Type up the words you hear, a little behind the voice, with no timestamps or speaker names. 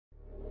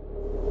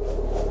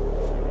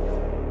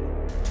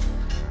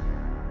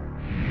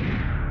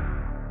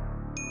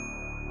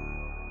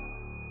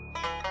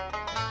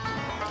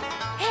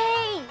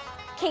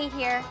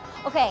here.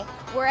 Okay,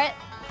 we're at,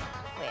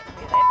 wait.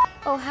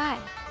 Oh, hi.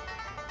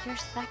 You're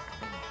sexy.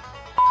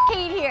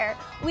 Kate here.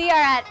 We are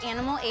at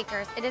Animal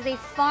Acres. It is a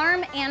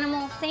farm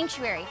animal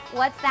sanctuary.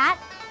 What's that?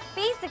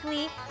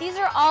 Basically, these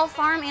are all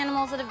farm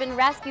animals that have been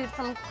rescued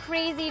from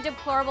crazy,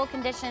 deplorable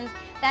conditions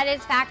that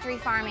is factory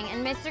farming.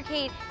 And Mr.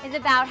 Kate is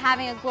about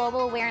having a global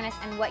awareness,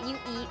 and what you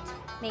eat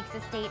makes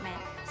a statement.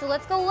 So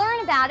let's go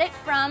learn about it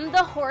from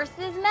the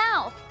horse's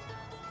mouth,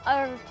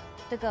 or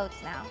the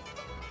goat's mouth,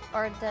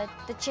 or the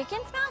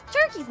chicken's mouth,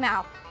 turkey's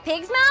mouth,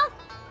 pig's mouth,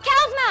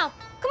 cow's mouth.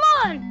 Come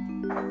on.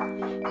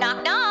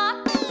 Knock,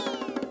 knock.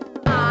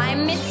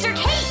 I'm Mr.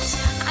 Kate.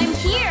 I'm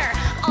here.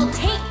 I'll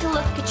take a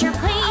look at your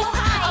place.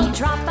 I'll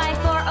drop by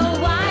for a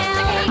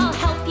while. I'll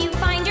help you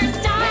find your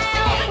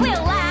style.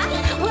 We'll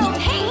laugh, we'll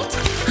paint.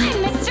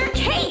 I'm Mr.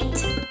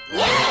 Kate.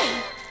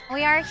 Yay!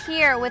 We are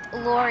here with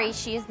Lori.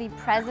 She is the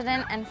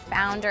president and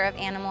founder of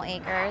Animal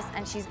Acres,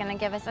 and she's going to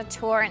give us a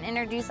tour and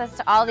introduce us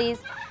to all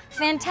these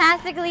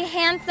fantastically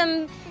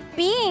handsome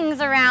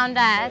beings around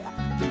us.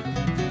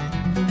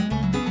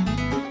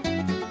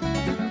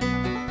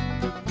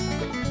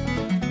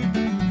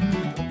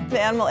 The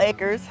Animal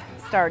Acres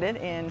started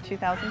in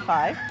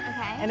 2005,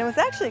 Okay. and it was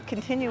actually a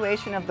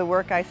continuation of the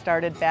work I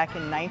started back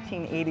in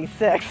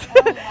 1986,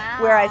 Oh, wow.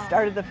 where I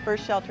started the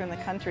first shelter in the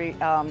country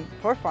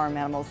for farm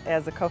animals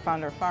as a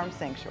co-founder of Farm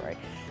Sanctuary.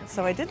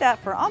 So I did that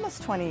for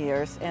almost 20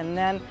 years, and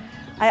then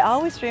I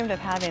always dreamed of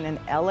having an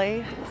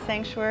LA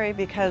sanctuary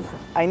because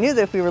I knew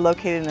that if we were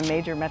located in a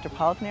major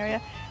metropolitan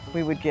area,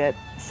 we would get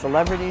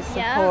celebrity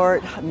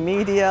support,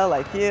 media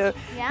like you.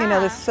 You know,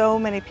 there's so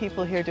many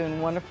people here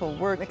doing wonderful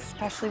work,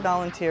 especially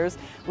volunteers.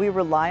 We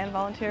rely on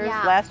volunteers.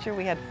 Last year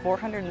we had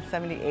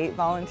 478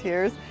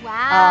 volunteers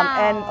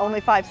and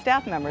only 5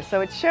 staff members. So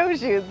it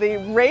shows you the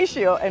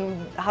ratio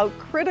and how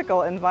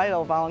critical and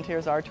vital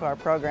volunteers are to our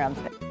programs.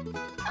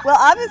 Well,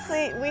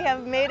 obviously, we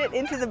have made it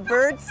into the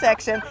bird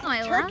section.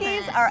 I Turkeys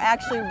love it. are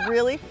actually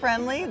really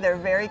friendly. They're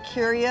very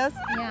curious.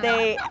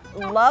 They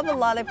love a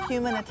lot of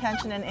human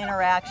attention and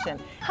interaction.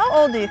 How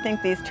old do you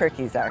think these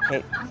turkeys are,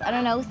 Kate? I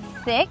don't know,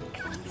 6,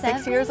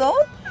 6 years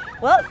old?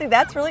 Well, see,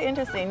 that's really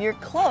interesting. You're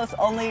close,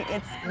 only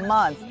it's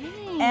months.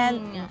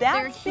 And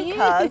that's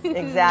because,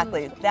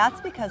 exactly, that's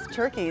because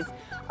turkeys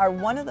are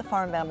one of the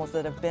farm animals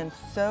that have been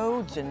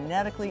so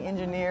genetically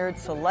engineered,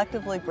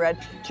 selectively bred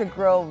to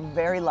grow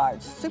very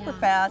large, super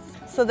fast,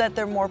 so that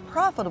they're more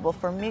profitable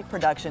for meat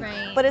production.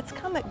 But it's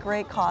come at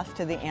great cost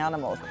to the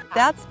animals.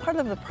 That's part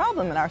of the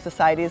problem in our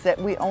society, is that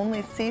we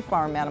only see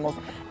farm animals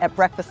at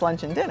breakfast,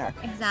 lunch, and dinner.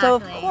 So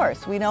of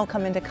course, we don't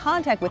come into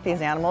contact with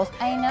these animals.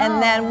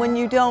 And then when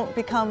you don't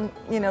become,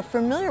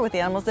 familiar with the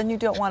animals, then you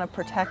don't want to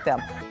protect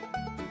them.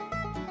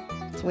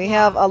 We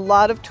have a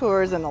lot of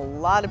tours and a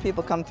lot of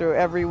people come through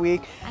every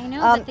week. I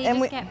know, but they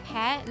just get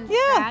pet and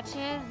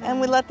scratches.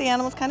 And we let the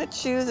animals kind of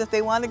choose if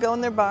they want to go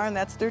in their barn.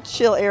 That's their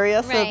chill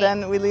area, so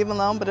then we leave them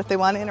alone. But if they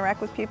want to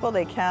interact with people,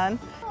 they can.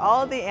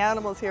 All of the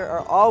animals here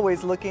are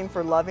always looking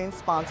for loving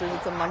sponsors.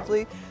 It's a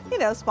monthly,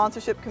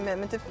 sponsorship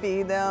commitment to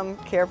feed them,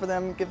 care for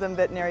them, give them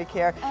veterinary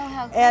care. Oh,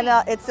 how great. And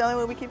it's the only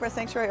way we keep our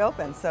sanctuary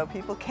open, so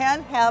people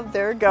can have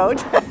their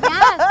goat.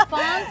 Yeah,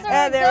 sponsor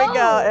And there we go.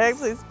 goat.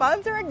 Actually,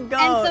 sponsor a goat.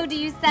 And so do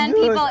you send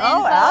people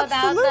info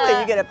absolutely. about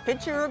the... You get a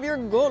picture of your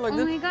goat like Oh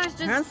this. my gosh,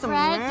 does handsome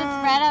Fred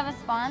man. have a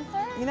sponsor?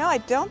 I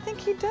don't think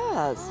he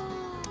does.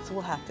 So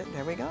we'll have to,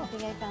 there we go. I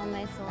think I found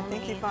my soulmate. I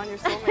think you found your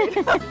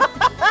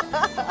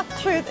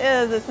soulmate. Truth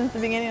is that since the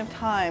beginning of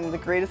time, the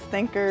greatest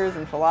thinkers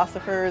and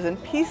philosophers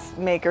and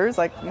peacemakers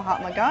like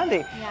Mahatma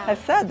Gandhi have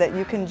said that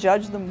you can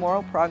judge the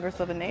moral progress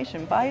of a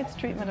nation by its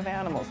treatment of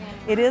animals.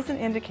 It is an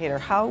indicator.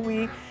 How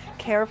we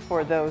care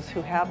for those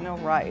who have no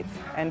rights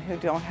and who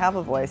don't have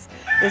a voice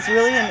is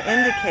really an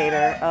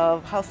indicator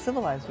of how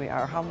civilized we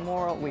are, how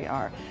moral we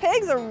are.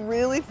 Pigs are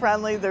really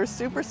friendly, they're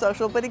super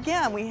social, but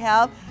again, we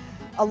have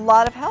a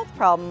lot of health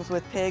problems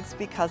with pigs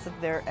because of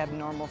their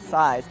abnormal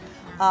size.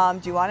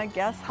 Do you want to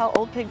guess how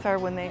old pigs are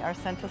when they are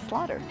sent to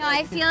slaughter? No,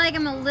 I feel like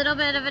I'm a little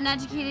bit of an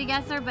educated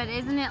guesser, but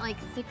isn't it like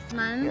 6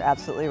 months? You're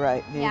absolutely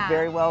right. You're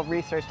very well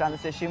researched on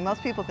this issue.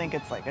 Most people think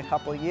it's like a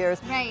couple of years,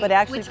 Right, but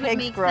actually which would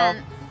pigs make grow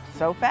sense.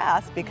 so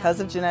fast because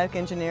of genetic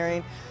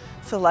engineering,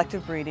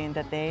 selective breeding,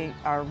 that they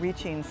are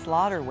reaching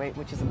slaughter weight,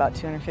 which is about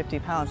 250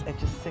 pounds at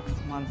just 6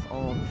 months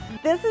old.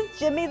 This is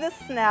Jimmy the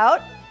Snout.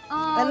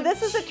 Oh, And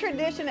this is a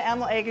tradition at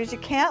Animal Acres. You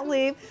can't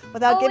leave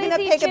without giving a is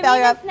he pig a Jimmy belly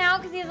the rub. Snout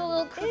because he has a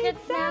little crooked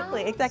snout?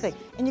 Exactly.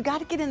 And you got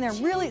to get in there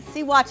really.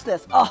 See, watch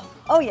this.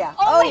 Oh yeah.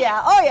 Oh Oh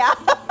yeah. Oh yeah.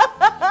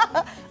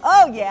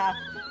 Oh yeah.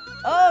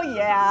 Oh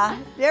yeah.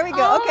 There we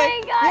go. Oh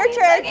Okay. my God, Your he's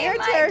turn. looking Your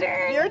my turn.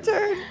 turn. Your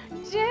turn.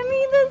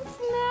 Jimmy the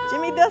Snout.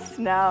 Jimmy the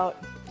Snout.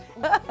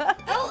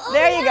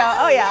 There you go.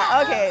 Oh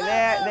yeah. Okay.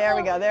 There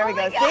we go. There we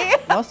go. See?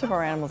 Most of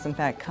our animals, in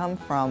fact, come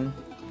from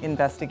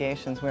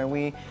investigations where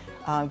we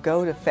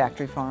go to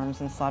factory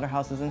farms and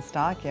slaughterhouses and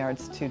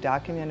stockyards to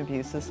document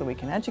abuses so we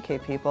can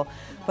educate people,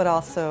 but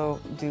also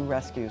do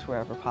rescues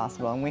wherever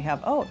possible. And we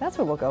have, that's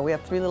where we'll go. We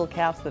have 3 little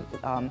calves that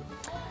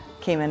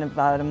came in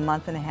about a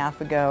month and a half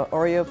ago,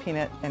 Oreo,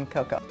 Peanut, and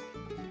Coco.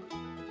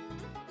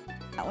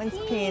 one's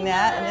Peanut,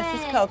 and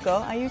this is Coco.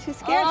 Are you too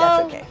scared?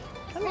 That's okay.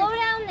 Come Slow here.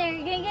 down there.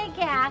 You're going to get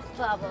gas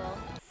bubble.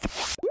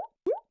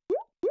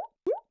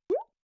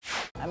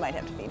 I might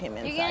have to feed him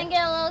inside. You're going to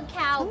get a little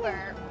cow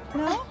burp.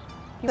 No?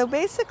 So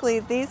basically,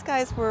 these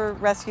guys were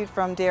rescued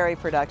from dairy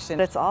production.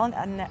 It's all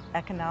an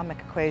economic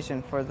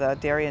equation for the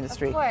dairy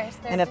industry. Of course,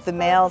 and if the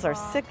males are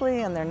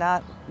sickly and they're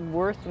not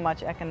worth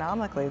much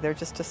economically, they're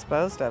just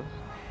disposed of.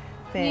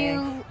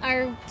 Thanks. You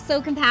are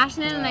so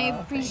compassionate, and I Oh,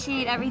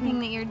 appreciate everything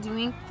that you're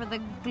doing for the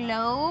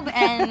globe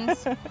and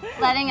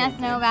letting us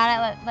know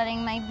about it,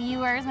 letting my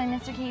viewers, my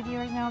Mr. K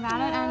viewers know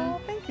about it.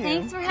 And thank you.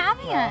 thanks for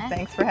having us.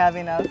 Thanks for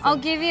having us. I'll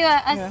give you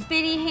a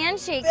spitty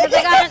handshake because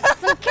I got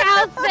some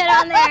cow spit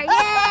on there.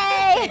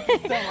 Yay!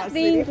 so much,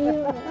 Thank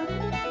you.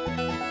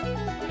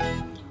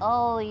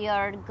 Oh,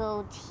 your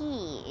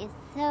goatee is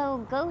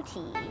so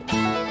goatee.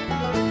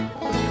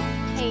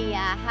 Hey,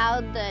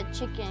 how'd the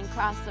chicken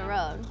cross the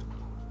road?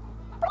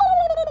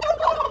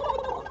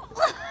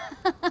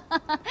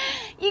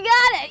 You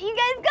got it. You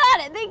guys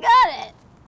got it. They got it.